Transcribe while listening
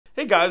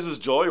Hey guys, this is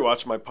Joel. You're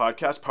watching my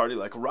podcast, Party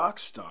Like a Rock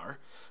Star.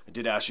 I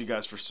did ask you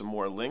guys for some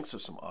more links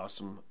of some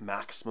awesome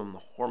Maximum the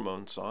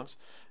Hormone songs,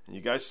 and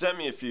you guys sent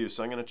me a few,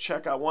 so I'm going to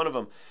check out one of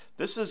them.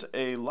 This is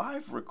a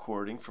live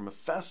recording from a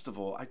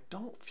festival. I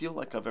don't feel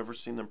like I've ever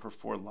seen them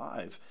perform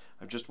live.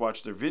 I've just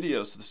watched their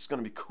videos, so this is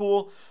going to be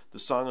cool. The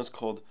song is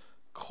called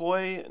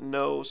Koi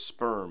No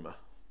Sperm.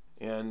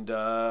 And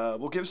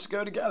we'll give this a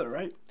go together,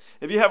 right?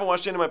 If you haven't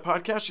watched any of my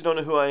podcasts, you don't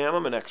know who I am.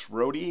 I'm an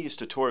ex-roadie. I used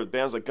to tour with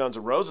bands like Guns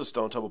N' Roses,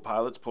 Stone Temple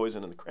Pilots,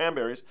 Poison, and the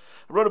Cranberries.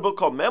 I wrote a book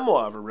called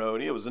Memoir of a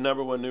Roadie. It was the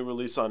 #1 new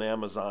release on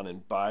Amazon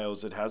and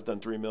Bios. It has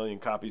done 3 million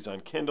copies on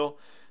Kindle.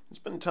 It's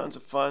been tons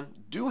of fun.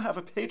 Do have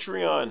a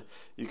Patreon.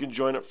 You can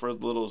join it for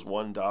as little as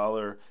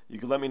 $1. You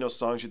can let me know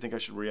songs you think I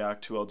should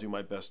react to. I'll do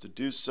my best to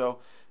do so.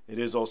 It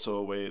is also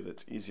a way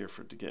that's easier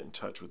to get in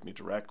touch with me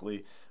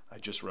directly. I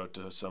just wrote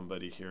to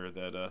somebody here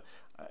that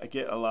I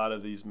get a lot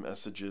of these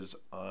messages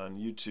on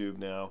YouTube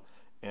now,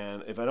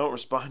 and if I don't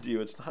respond to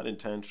you, it's not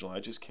intentional. I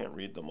just can't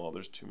read them all.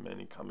 There's too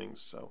many coming,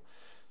 so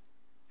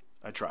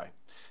I try.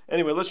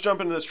 Anyway, let's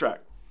jump into this track.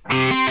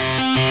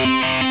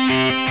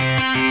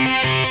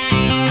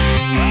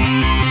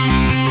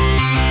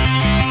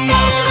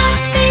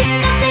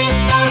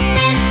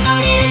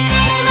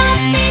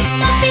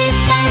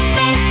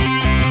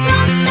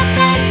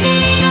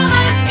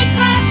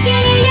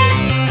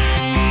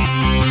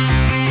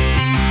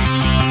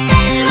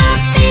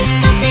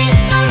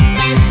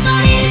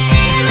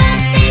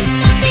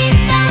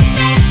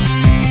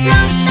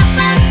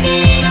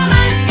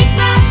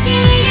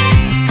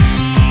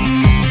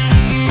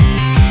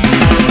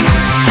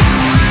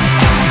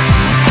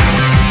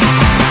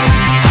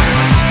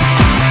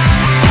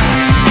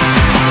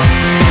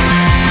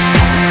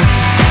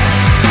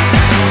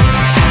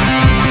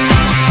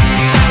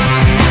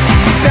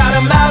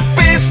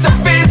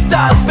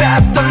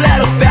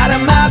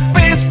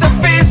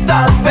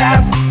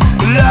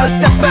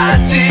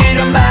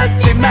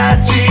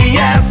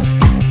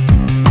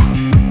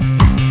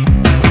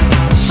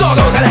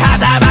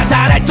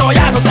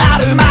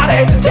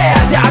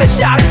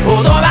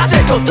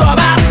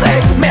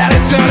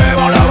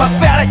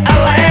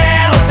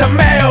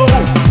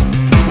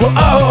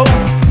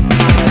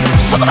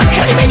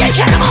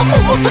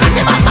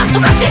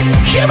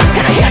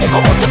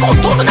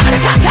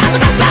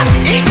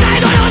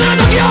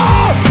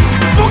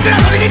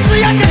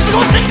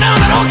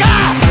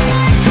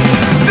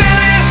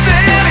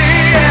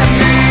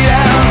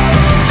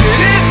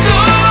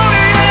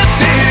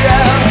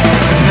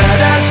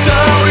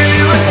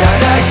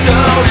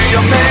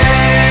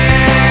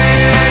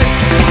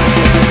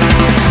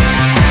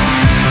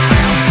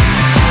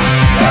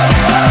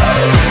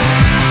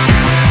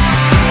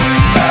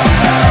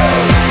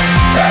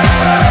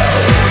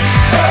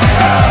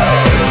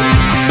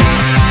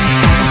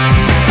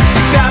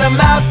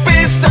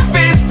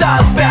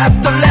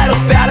 Best,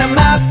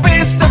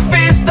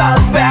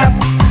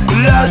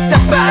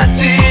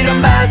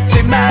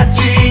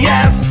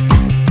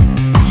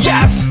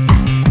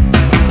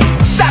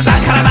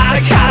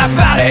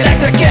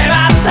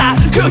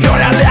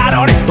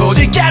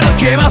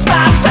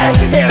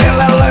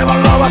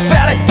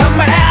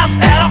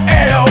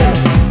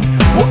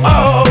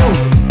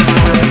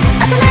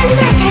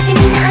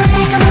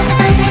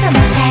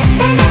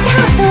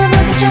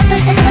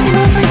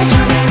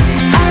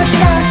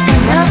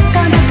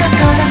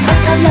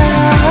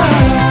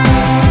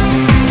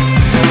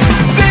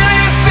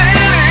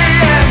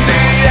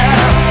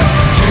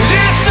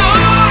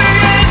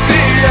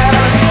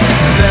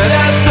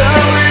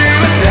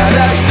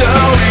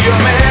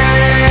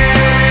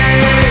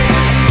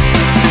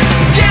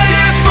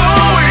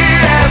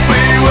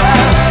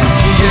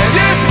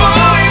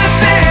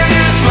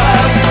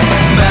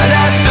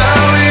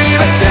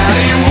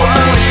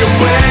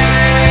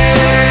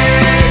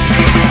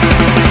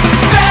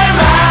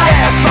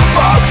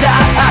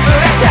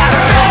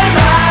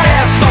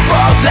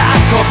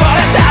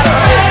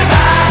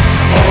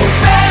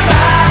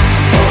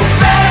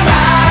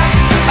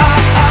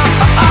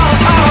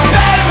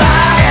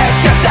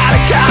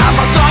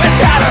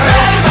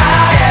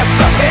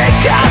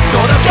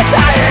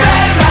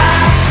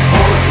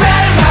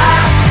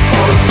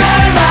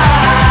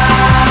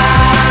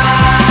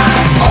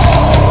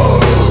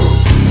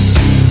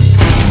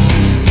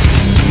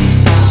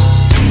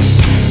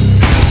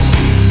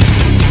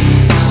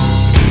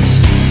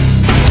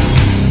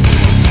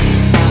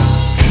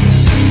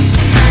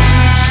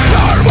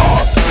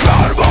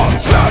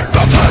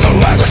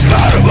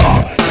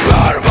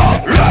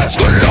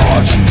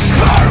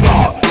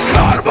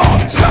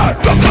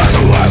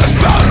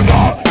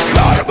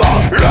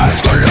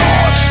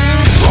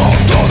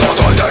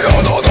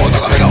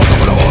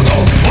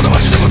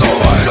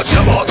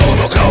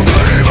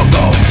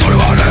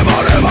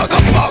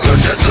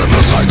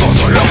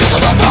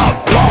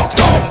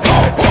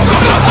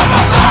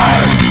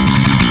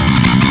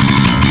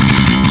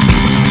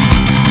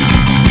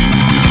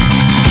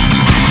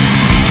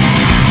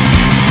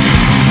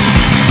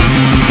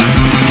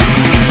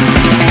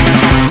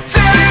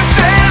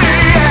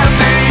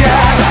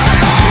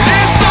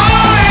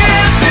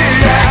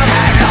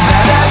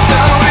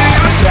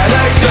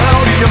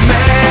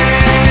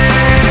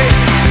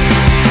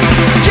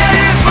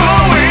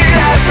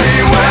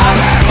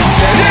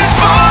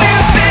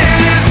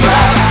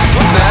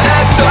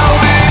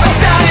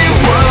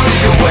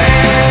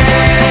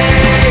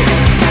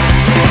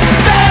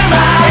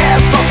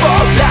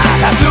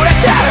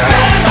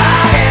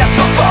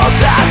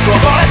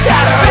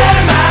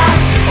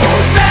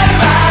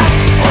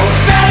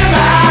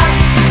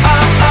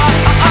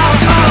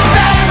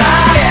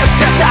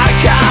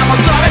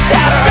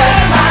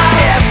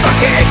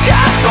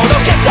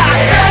 届けた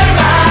スペル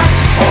マ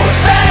Oh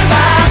スペルマ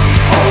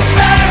Ohス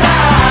ペルマ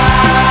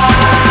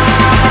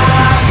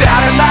スペ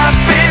ルマ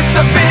ピス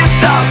トピス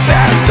トスペ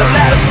ルトレ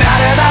ルスペ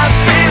ルマ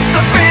ピスト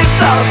ピス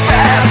トスペ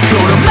ル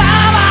このま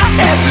ま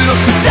越の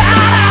くだ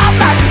ら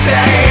なくて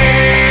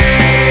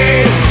い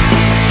い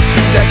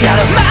だか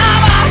らま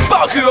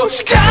あ僕を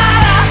叱ら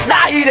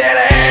ないで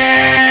ね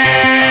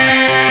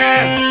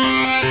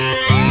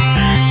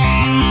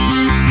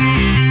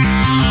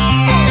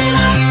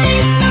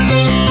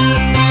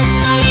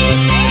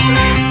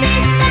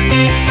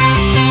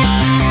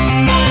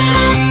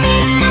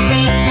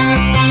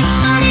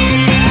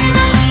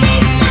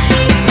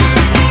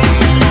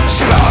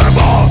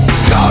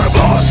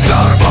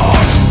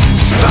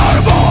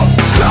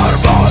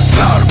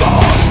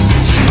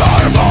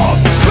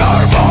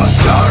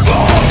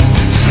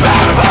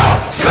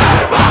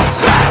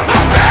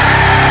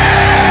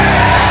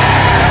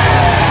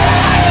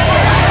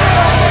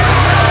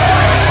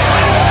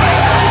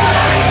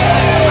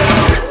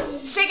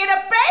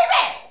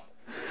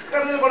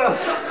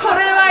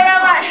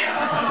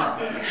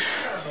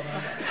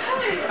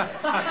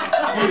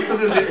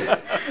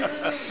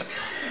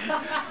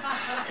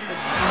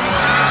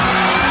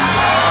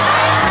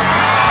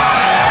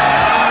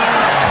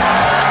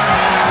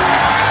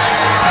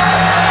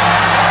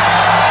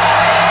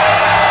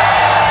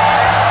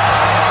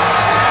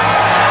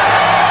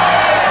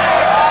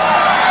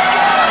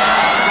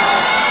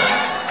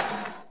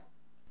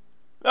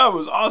That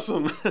was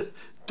awesome.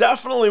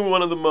 Definitely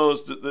one of the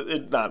most,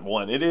 not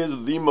one, it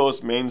is the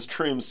most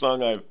mainstream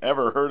song I've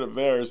ever heard of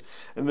theirs.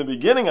 In the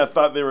beginning, I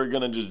thought they were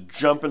going to just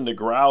jump into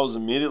growls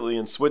immediately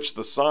and switch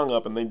the song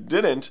up, and they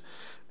didn't.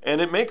 And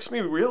it makes me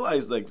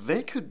realize, like,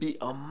 they could be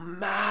a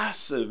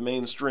massive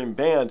mainstream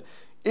band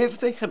if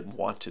they had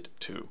wanted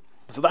to.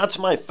 So that's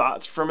my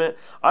thoughts from it.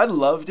 I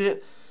loved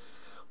it.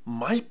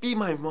 Might be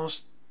my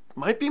most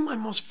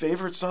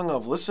favorite song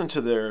I've listened to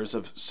theirs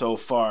so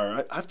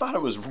far. I thought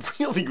it was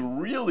really,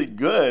 really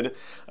good.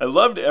 I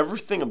loved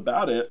everything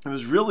about it. It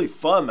was really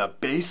fun.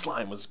 That bass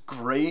line was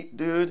great,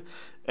 dude.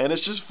 And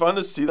it's just fun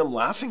to see them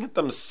laughing at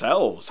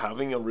themselves,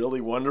 having a really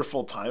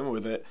wonderful time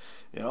with it.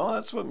 You know,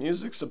 that's what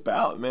music's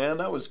about, man.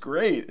 That was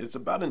great. It's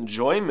about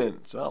enjoyment.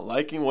 It's not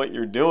liking what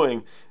you're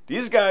doing.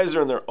 These guys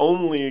are in their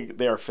own league.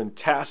 They are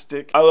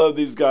fantastic. I love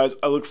these guys.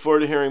 I look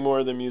forward to hearing more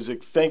of their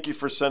music. Thank you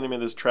for sending me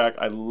this track.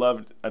 I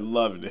loved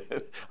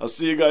it. I'll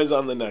see you guys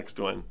on the next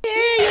one.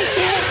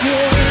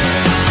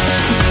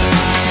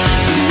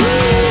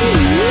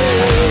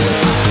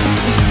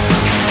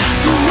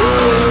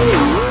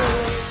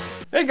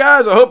 Hey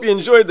guys, I hope you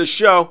enjoyed the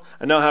show.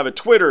 I now have a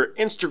Twitter,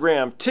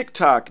 Instagram,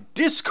 TikTok,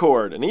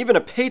 Discord, and even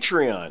a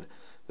Patreon.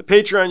 The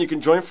Patreon you can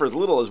join for as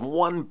little as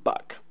 $1.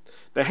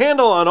 The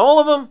handle on all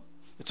of them,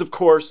 it's of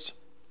course,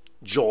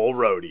 Joel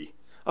Roadie.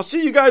 I'll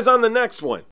see you guys on the next one.